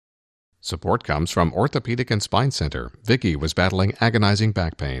Support comes from Orthopedic and Spine Center. Vicky was battling agonizing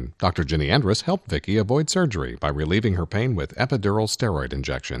back pain. Dr. Ginny Andrus helped Vicky avoid surgery by relieving her pain with epidural steroid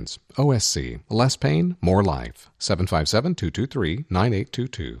injections. OSC. Less pain, more life.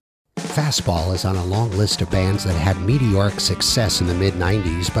 757-223-9822. Fastball is on a long list of bands that had meteoric success in the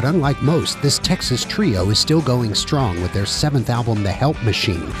mid-90s, but unlike most, this Texas trio is still going strong with their 7th album, The Help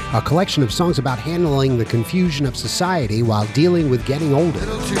Machine, a collection of songs about handling the confusion of society while dealing with getting older.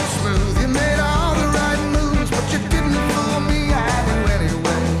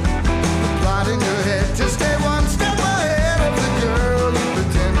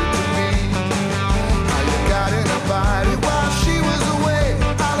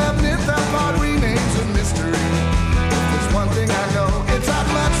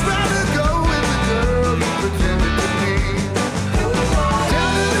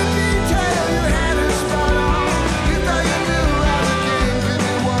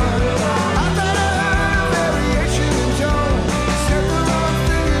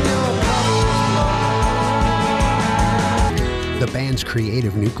 The band's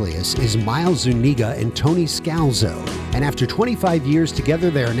creative nucleus is Miles Zuniga and Tony Scalzo, and after 25 years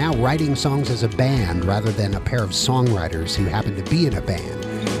together, they are now writing songs as a band rather than a pair of songwriters who happen to be in a band.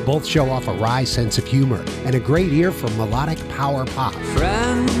 Both show off a wry sense of humor and a great ear for melodic power pop.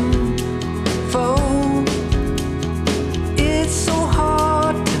 Friend, foe, it's so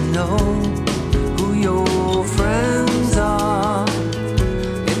hard to know who your friends are.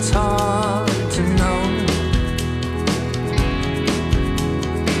 It's hard to know.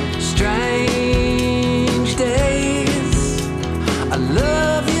 Strange days, I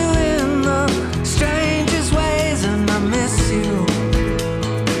love you in the strangest ways, and I miss you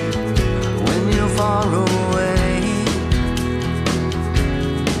when you're far away.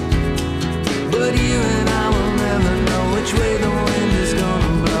 But you and I will never know which way the wind is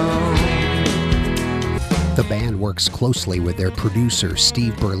gonna blow. The band works closely with their producer,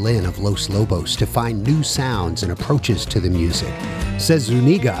 Steve Berlin of Los Lobos, to find new sounds and approaches to the music. Says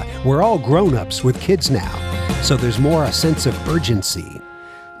Zuniga, we're all grown-ups with kids now, so there's more a sense of urgency.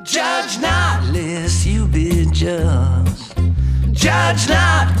 Judge not, lest you be judged. Judge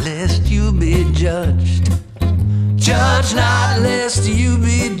not, lest you be judged. Judge not, lest you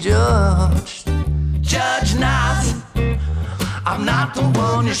be judged. Judge not, I'm not the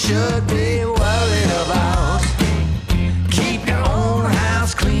one you should be worried about. Keep your own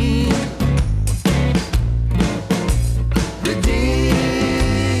house clean.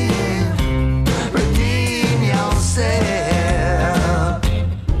 Redeem yourself.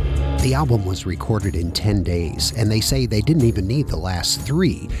 The album was recorded in 10 days, and they say they didn't even need the last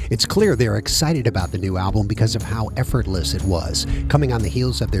 3. It's clear they're excited about the new album because of how effortless it was. Coming on the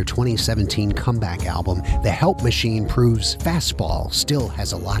heels of their 2017 comeback album, The Help Machine proves Fastball still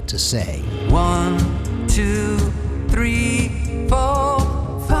has a lot to say. 1, 2, 3, 4,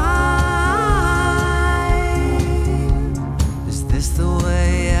 5. Is this the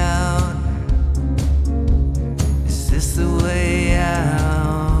way out? Is this the way out?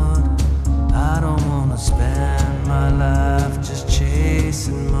 I don't wanna spend my life just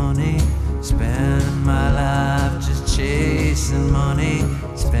chasing money. Spend my life just chasing money.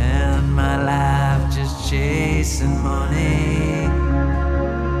 Spend my life just chasing money.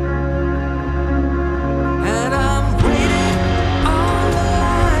 And I'm waiting on the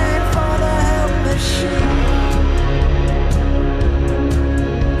line for the help machine.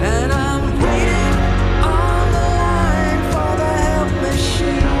 And I'm waiting on the line for the help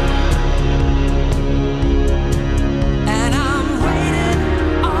machine. And I'm waiting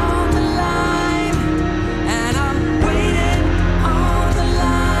on the line. And I'm waiting on the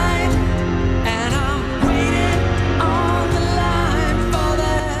line. And I'm waiting on the line for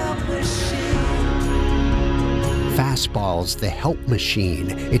the help machine. Fastball's The Help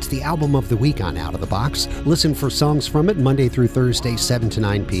Machine. It's the album of the week on Out of the Box. Listen for songs from it Monday through Thursday, 7 to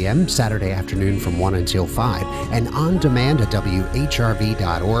 9 p.m., Saturday afternoon from 1 until 5, and on demand at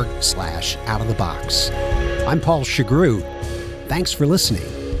whrv.org/outofthebox. I'm Paul Chagru. Thanks for listening.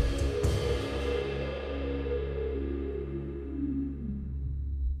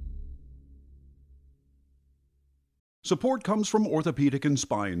 Support comes from Orthopedic and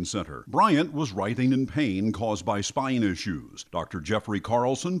Spine Center. Bryant was writhing in pain caused by spine issues. Dr. Jeffrey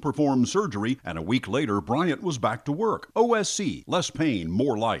Carlson performed surgery, and a week later, Bryant was back to work. OSC, less pain,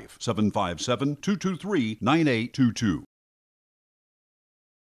 more life. 757-223-9822.